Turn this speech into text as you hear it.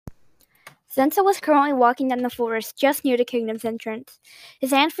Zenzo was currently walking down the forest just near the kingdom's entrance.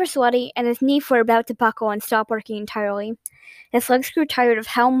 His hands were sweaty, and his knees were about to buckle and stop working entirely. His legs grew tired of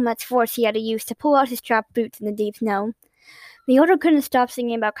how much force he had to use to pull out his strapped boots in the deep snow. Leota couldn't stop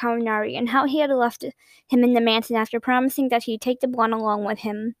thinking about Kaminari and how he had left him in the mansion after promising that he'd take the blonde along with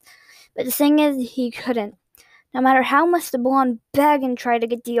him. But the thing is, he couldn't. No matter how much the blonde begged and tried to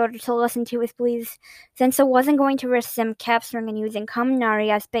get Leota to listen to his pleas, Zenzo wasn't going to risk them capturing and using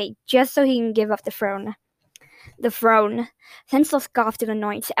Kaminari as bait just so he can give up the throne. The throne. Zenzo scoffed in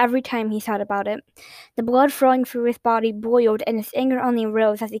annoyance every time he thought about it. The blood flowing through his body boiled, and his anger only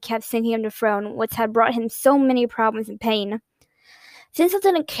rose as he kept thinking of the throne, which had brought him so many problems and pain. Zenzo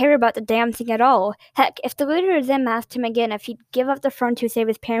didn't care about the damn thing at all. Heck, if the leader of them asked him again if he'd give up the throne to save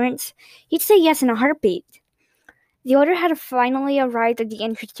his parents, he'd say yes in a heartbeat. The order had finally arrived at the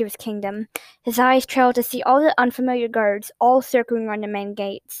entrance to his kingdom. His eyes trailed to see all the unfamiliar guards, all circling around the main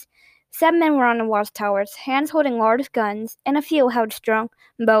gates. 7 men were on the watchtowers, hands holding large guns, and a few held strong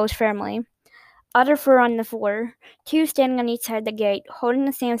bows firmly. Others were on the floor, 2 standing on each side of the gate, holding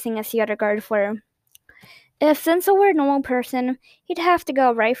the same thing as the other guards were. If Zenzo were a normal person, he'd have to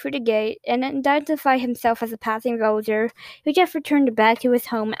go right through the gate and identify himself as a passing villager who just returned back to his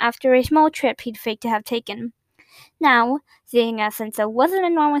home after a small trip he'd faked to have taken. Now, seeing as Zenzo wasn't a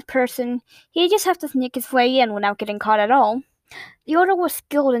normal person, he'd just have to sneak his way in without getting caught at all. The order was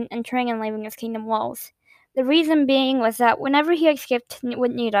skilled in entering and leaving his kingdom walls. The reason being was that whenever he escaped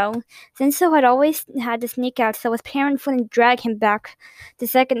with Nito, Zenzo had always had to sneak out so his parents wouldn't drag him back the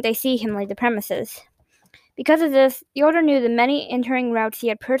second they see him leave the premises. Because of this, the order knew the many entering routes he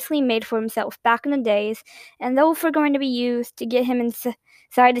had personally made for himself back in the days, and those were going to be used to get him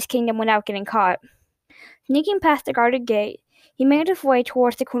inside his kingdom without getting caught. Sneaking past the guarded gate, he made his way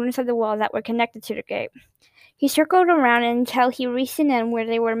towards the corners of the wall that were connected to the gate. He circled around until he reached an end where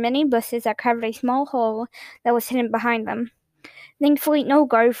there were many bushes that covered a small hole that was hidden behind them. Thankfully, no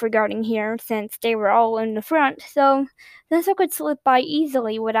guards were guarding here, since they were all in the front, so Zenzo could slip by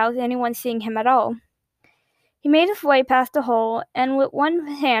easily without anyone seeing him at all. He made his way past the hole, and with one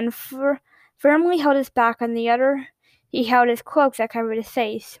hand firmly held his back, and the other he held his cloak that covered his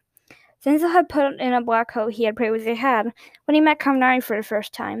face. Zenzo had put in a black coat he had previously had when he met Kaminari for the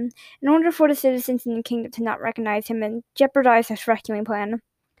first time, in order for the citizens in the kingdom to not recognize him and jeopardize his rescuing plan.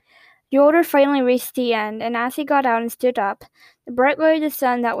 The order finally reached the end, and as he got out and stood up, the bright light of the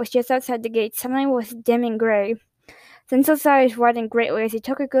sun that was just outside the gate suddenly was dim and gray. Zenzo's eyes widened greatly as he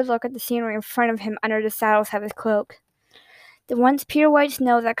took a good look at the scenery in front of him under the saddles of his cloak. The once pure white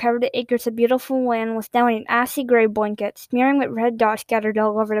snow that covered the acres of beautiful land was now in an ashy gray blanket, smearing with red dots scattered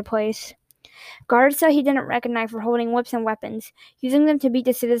all over the place. Guards that he didn't recognize were holding whips and weapons, using them to beat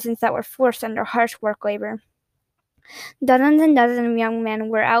the citizens that were forced under harsh work labor. Dozens and dozens of young men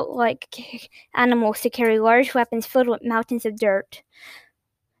were out like animals to carry large weapons filled with mountains of dirt.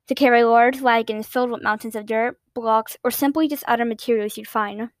 To carry large wagons filled with mountains of dirt, blocks, or simply just other materials you'd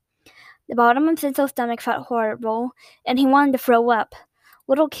find. The bottom of Zenzo's stomach felt horrible, and he wanted to throw up.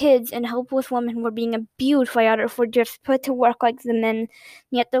 Little kids and helpless women were being abused by others who were just put to work like the men,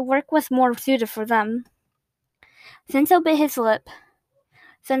 yet the work was more suited for them. Zenzo bit his lip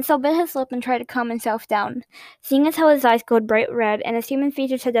and tried to calm himself down. Seeing as how his eyes glowed bright red and his human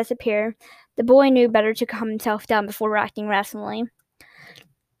features had disappeared, the boy knew better to calm himself down before acting rationally.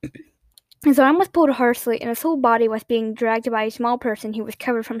 His arm was pulled harshly, and his whole body was being dragged by a small person who was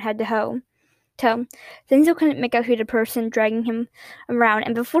covered from head to toe. Zenzo couldn't make out who the person dragging him around,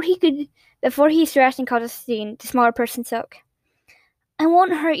 and before he thrashed and caused a scene, the smaller person spoke. "I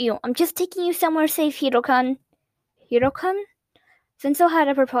won't hurt you. I'm just taking you somewhere safe, Hiro-kun." Hiro-kun? Zenzo had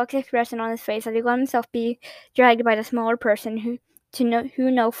a perplexed expression on his face as he let himself be dragged by the smaller person who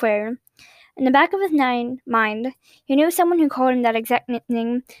no where. In the back of his mind, he knew someone who called him that exact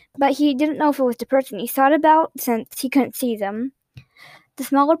nickname, but he didn't know if it was the person he thought about since he couldn't see them. The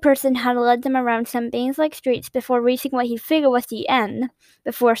smaller person had led them around some maze-like streets before reaching what he figured was the end,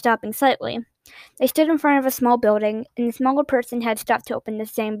 before stopping slightly. They stood in front of a small building, and the smaller person had stopped to open the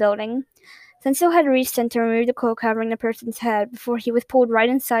same building. Zenzo had reached in to remove the cloak covering the person's head before he was pulled right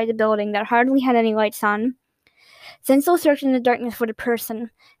inside the building that hardly had any lights on. Zenzo searched in the darkness for the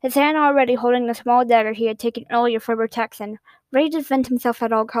person, his hand already holding the small dagger he had taken earlier for protection, ready to defend himself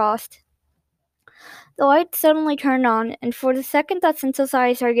at all costs. The lights suddenly turned on, and for the second that Zenzo's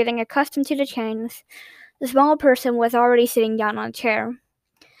eyes were getting accustomed to the change, the small person was already sitting down on a chair.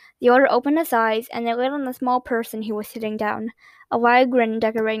 The order opened his eyes, and they lit on the small person who was sitting down, a wide grin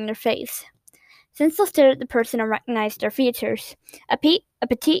decorating their face. Sensei stared at the person and recognized their features. A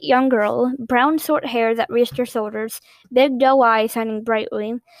petite young girl, brown short hair that reached her shoulders, big doe eyes shining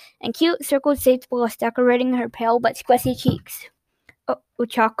brightly, and cute circled shaped blush decorating her pale but squishy cheeks.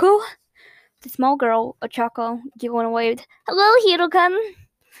 Ochako? The small girl, Ochako, giggled and waved. Hello, Hiro-kun!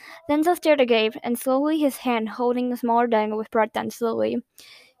 Sensei stared agape, and slowly his hand holding the smaller dangle was brought down slowly.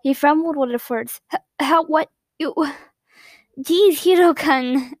 He fumbled with the words. How, what, you... Geez,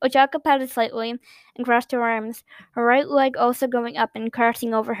 Hiro-kun! Ochako pouted slightly and crossed her arms, her right leg also going up and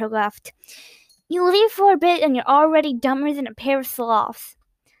crossing over her left. You leave for a bit and you're already dumber than a pair of sloths.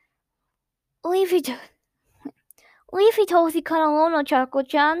 Leave it Toshi-kun alone,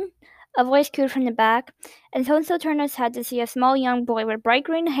 Ochako-chan, a voice cooed from the back, and Sensei turned his head to see a small young boy with bright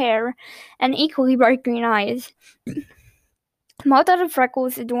green hair and equally bright green eyes. Small-dotted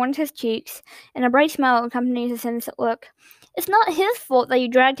freckles adorned his cheeks, and a bright smile accompanied his innocent look. It's not his fault that you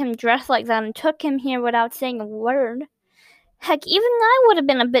dragged him dressed like that and took him here without saying a word. Heck, even I would have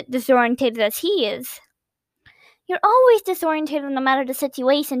been a bit disorientated as he is. You're always disorientated no matter the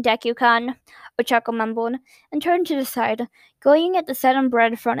situation, Deku-kun, Ochako mumbled, and turned to the side, glaring at the sudden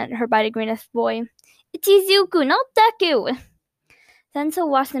bread fronted her by the greenest boy. It's Izuku, not Deku! Sensei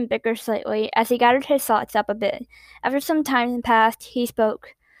watched him bicker slightly as he gathered his thoughts up a bit. After some time passed, he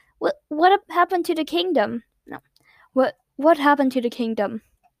spoke. What happened to the kingdom? No. What happened to the kingdom?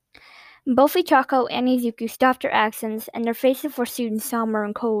 Both Ochako and Izuku stopped their accents, and their faces were soon somber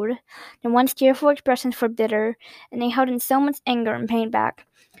and cold. Their once cheerful expressions were bitter, and they held in so much anger and pain back.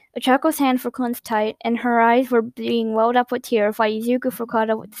 Ochako's hands were clenched tight, and her eyes were being welled up with tears, while Izuku were caught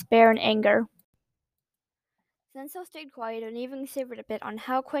up with despair and anger. Sensei stayed quiet and even shivered a bit on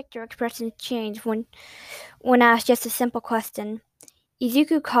how quick their expressions changed when asked just a simple question.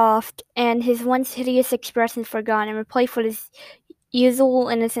 Izuku coughed, and his once hideous expressions were gone and replaced with his usual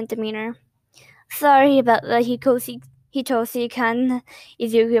innocent demeanor. Sorry about that, Hitoshi-kun.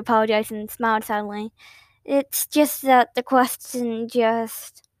 Izuku apologized and smiled sadly. It's just that the question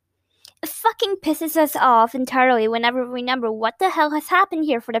just... It fucking pisses us off entirely whenever we remember what the hell has happened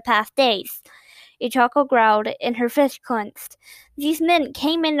here for the past days. Ochako growled, and her fist clenched. These men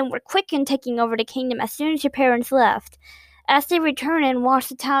came in and were quick in taking over the kingdom as soon as your parents left. As they returned and watched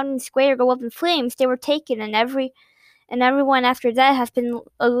the town and square go up in flames, they were taken, and everyone after that has been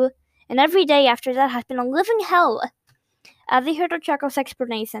and every day after that has been a living hell. As he heard Ochako's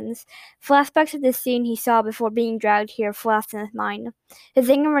explanations, flashbacks of the scene he saw before being dragged here flashed in his mind. His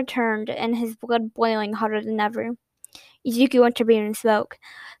anger returned, and his blood boiling hotter than ever. Izuku intervened and spoke.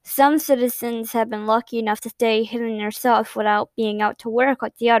 Some citizens have been lucky enough to stay hidden themselves without being out to work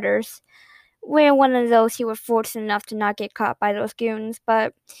like the others. We're one of those who were fortunate enough to not get caught by those goons,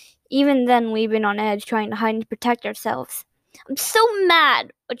 but even then we've been on edge trying to hide and protect ourselves. I'm so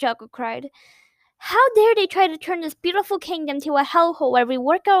mad, Ochako cried. How dare they try to turn this beautiful kingdom to a hellhole where we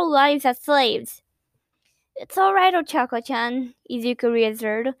work our lives as slaves? It's all right, Ochako-chan, Izuku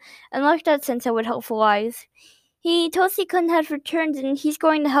reassured, and looked at Sensei with hopeful eyes. Toshi-kun has returned, and he's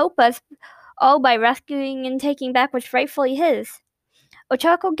going to help us all by rescuing and taking back what's rightfully his.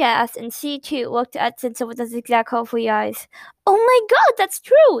 Ochako gasped, and she too looked at Sensei with those exact hopeful eyes. Oh my god, that's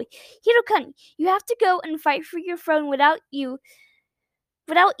true! Hiro-kun, you have to go and fight for your throne without you,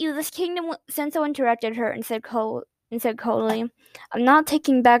 this kingdom... Sensei interrupted her and said coldly, I'm not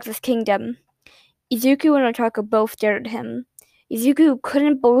taking back this kingdom. Izuku and Ochako both stared at him. Izuku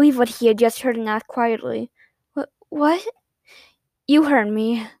couldn't believe what he had just heard and asked quietly. What? You heard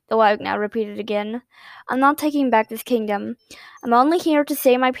me, the Wag now repeated again. I'm not taking back this kingdom. I'm only here to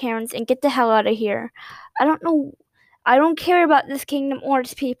save my parents and get the hell out of here. I don't care about this kingdom or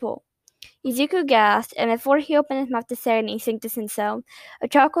its people. Izuku gasped, and before he opened his mouth to say anything to Sensei,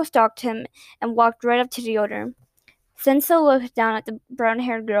 Ochako stalked him and walked right up to the odor. Sensei looked down at the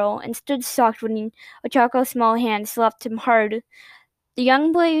brown-haired girl and stood shocked when Ochako's small hand slapped him hard. The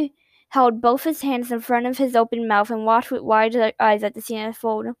young boy held both his hands in front of his open mouth and watched with wide eyes at the scene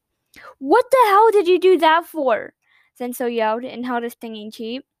unfold. What the hell did you do that for? Sensei yelled and held his stinging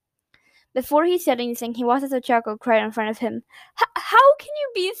cheek. Before he said anything, he watched as Ochako cried in front of him. How can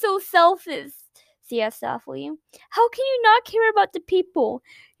you be so selfish? She asked softly. How can you not care about the people?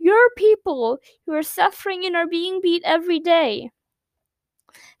 Your people, who are suffering and are being beat every day.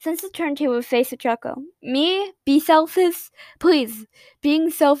 Sensei turned to his face with Ochako. Me? Be selfish? Please, being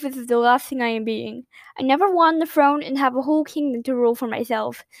selfish is the last thing I am being. I never wanted the throne and have a whole kingdom to rule for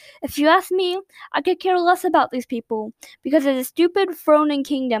myself. If you ask me, I could care less about these people. Because of the stupid throne and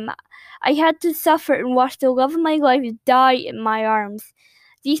kingdom, I had to suffer and watch the love of my life die in my arms.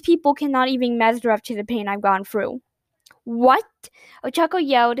 These people cannot even measure up to the pain I've gone through. What? Ochako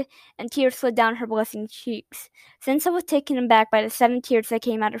yelled, and tears slid down her blushing cheeks. Sensa was taken aback by the sudden tears that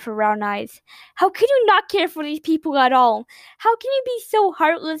came out of her round eyes. How can you not care for these people at all? How can you be so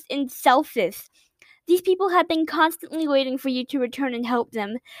heartless and selfish? These people have been constantly waiting for you to return and help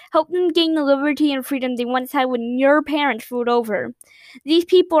them. Help them gain the liberty and freedom they once had when your parents ruled over. These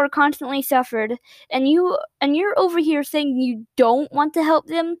people are constantly suffered, and you're over here saying you don't want to help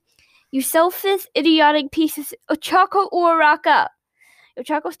them? You selfish, idiotic pieces of Ochako Uraraka!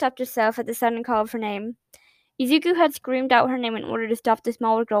 Ochako stopped herself at the sudden call of her name. Izuku had screamed out her name in order to stop the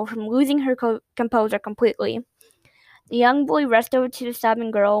smaller girl from losing her composure completely. The young boy rushed over to the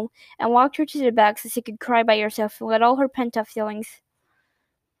sobbing girl and walked her to the back so she could cry by herself and let all her pent-up feelings.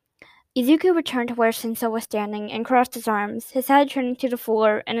 Izuku returned to where Shinso was standing and crossed his arms, his head turning to the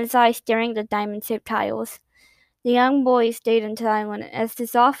floor and his eyes staring at the diamond-shaped tiles. The young boy stayed in silence as the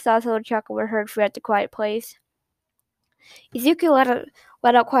soft thoughts of chuckle were heard throughout the quiet place. Izuku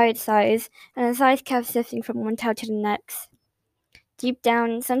let out quiet sighs, and his eyes kept shifting from one tile to the next. Deep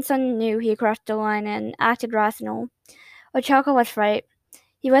down, Shinso knew he crossed the line and acted rational. Ochako was right.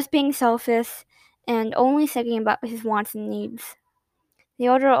 He was being selfish and only thinking about his wants and needs. The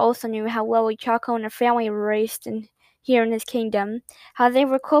elder also knew how well Ochako and her family were raised here in his kingdom, how they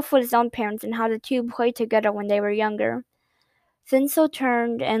were close with his own parents, and how the two played together when they were younger. Shinso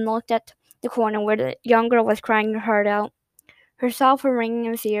turned and looked at the corner where the young girl was crying her heart out. Her sobs were ringing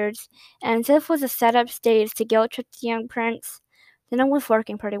in his ears, and as if it was a set-up stage to guilt-trip the young prince, then it was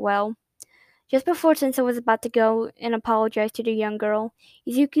working pretty well. Just before Shinso was about to go and apologize to the young girl,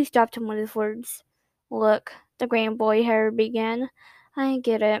 Izuku stopped him with his words. Look, the grand boy hair began. I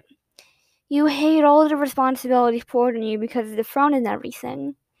get it. You hate all the responsibilities poured on you because of the throne and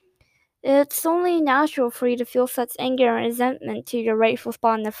everything. It's only natural for you to feel such anger and resentment to your rightful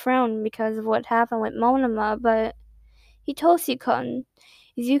spot on the throne because of what happened with Monoma, but Hitoshi-kun.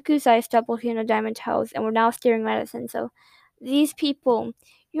 Izuku's eyes stopped looking at the diamond tiles and were now staring right at Shinso. These people,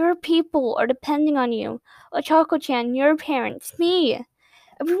 your people, are depending on you. Ochako-chan, your parents, me.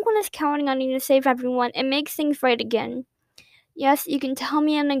 Everyone is counting on you to save everyone and make things right again. Yes, you can tell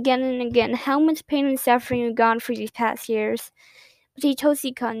me and again how much pain and suffering you've gone through these past years. But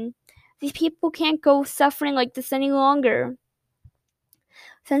Hitoshi-kun, these people can't go suffering like this any longer.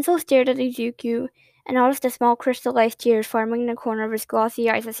 Shinso stared at Izuku and noticed the small crystallized tears forming in the corner of his glossy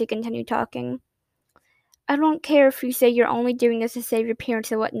eyes as he continued talking. I don't care if you say you're only doing this to save your parents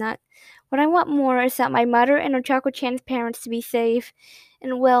and whatnot. What I want more is that my mother and Ochako-chan's parents to be safe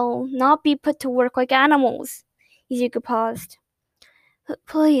and, well, not be put to work like animals. Izuku paused.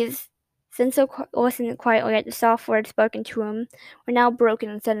 Please. Shinso listened quietly at the soft words spoken to him, were now broken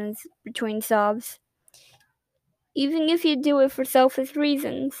in sentences between sobs. Even if you do it for selfish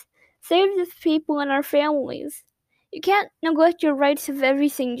reasons, save the people and our families. You can't neglect your rights of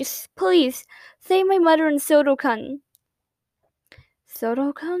everything. Just please, save my mother and Soto-kun.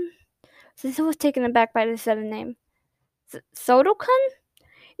 Soto-kun? Shinso was taken aback by the sudden name. Soto-kun?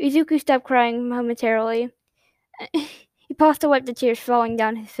 Izuku stopped crying momentarily. He paused to wipe the tears falling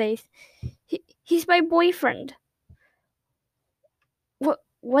down his face. He's my boyfriend.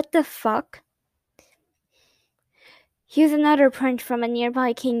 What the fuck? He's another prince from a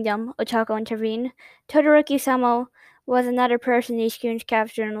nearby kingdom, Ochako intervened. Todoroki-sama was another person these goons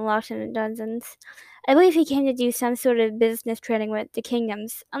captured and locked in the dungeons. I believe he came to do some sort of business trading with the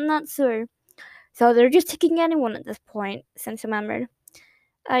kingdoms. I'm not sure. So they're just taking anyone at this point, Shinso murmured.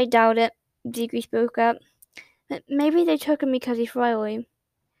 I doubt it, Izuku spoke up. Maybe they took him because he's royally.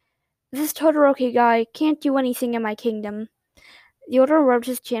 This Todoroki guy can't do anything in my kingdom. The elder rubbed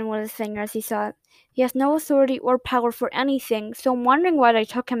his chin with his finger as he saw it. He has no authority or power for anything, so I'm wondering why they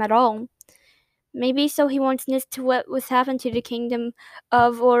took him at all. Maybe so he won't snitch to what was happened to the kingdom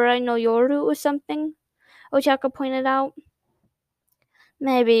of Ora no Yoru or something, Ochako pointed out.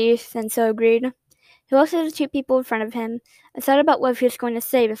 Maybe, Shinso agreed. He looked at the two people in front of him and thought about what he was going to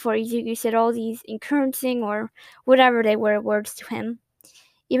say before Izuku said all these encouraging or whatever they were words to him.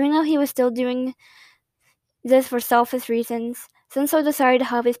 Even though he was still doing this for selfish reasons, Shinso decided to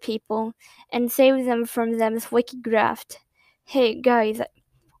help his people and save them from them's wicked graft. Hey, guys,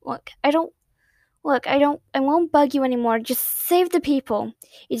 I won't bug you anymore. Just save the people,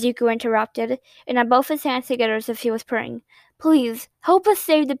 Izuku interrupted, and had both his hands together as if he was praying. Please, help us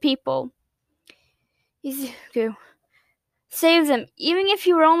save the people. Izuku, save them, even if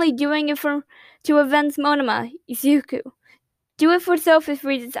you were only doing it to avenge Monoma. Izuku, do it for selfish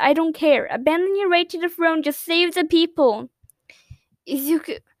reasons. I don't care. Abandon your right to the throne. Just save the people.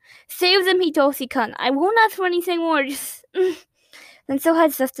 Izuku, save them, Hitoshi-kun. I won't ask for anything more. Just. Shinso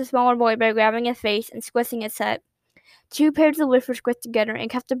had sussed the smaller boy by grabbing his face and squishing his head. Two pairs of lips were squished together and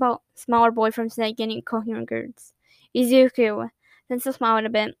kept the smaller boy from snaking incoherent words. Izuku. Senso smiled a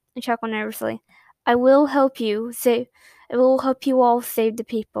bit and chuckled nervously. I will help you all save the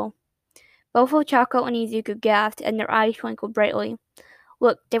people. Both Ochako and Izuku gasped and their eyes twinkled brightly.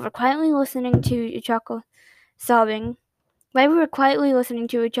 Look, they were quietly listening to Ochako sobbing. While we were quietly listening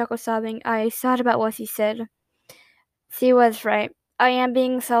to Ochako sobbing, I thought about what he said. She was right. I am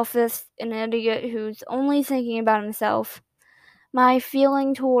being selfish, an idiot who's only thinking about himself. My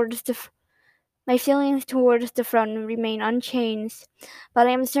feelings towards the throne remain unchanged, but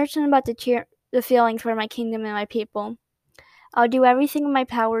I am certain about the feelings for my kingdom and my people. I'll do everything in my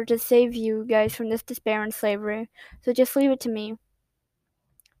power to save you guys from this despair and slavery, so just leave it to me.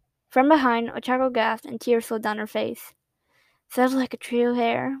 From behind, Ochako gasped and tears flowed down her face. Sounds like a true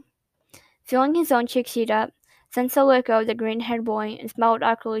hair. Feeling his own cheeks heat up, Senso let go of the green-haired boy and smiled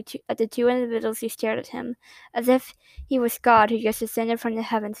awkwardly at the two individuals who stared at him, as if he was God who just descended from the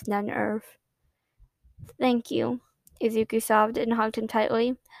heavens down to earth. Thank you, Izuku sobbed and hugged him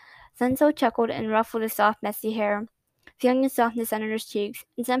tightly. Senso chuckled and ruffled his soft, messy hair, feeling the softness under his cheeks,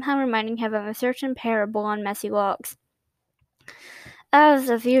 and somehow reminding him of a certain pair of blonde, messy locks. As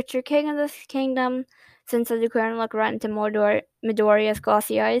the future king of this kingdom, Senso declared and looked right into Midoriya's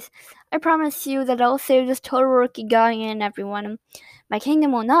glossy eyes, I promise you that I'll save this Todoroki guy and everyone. My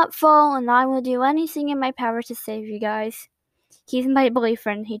kingdom will not fall, and I will do anything in my power to save you guys. He's my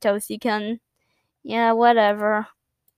boyfriend, he told Sukin. Yeah, whatever.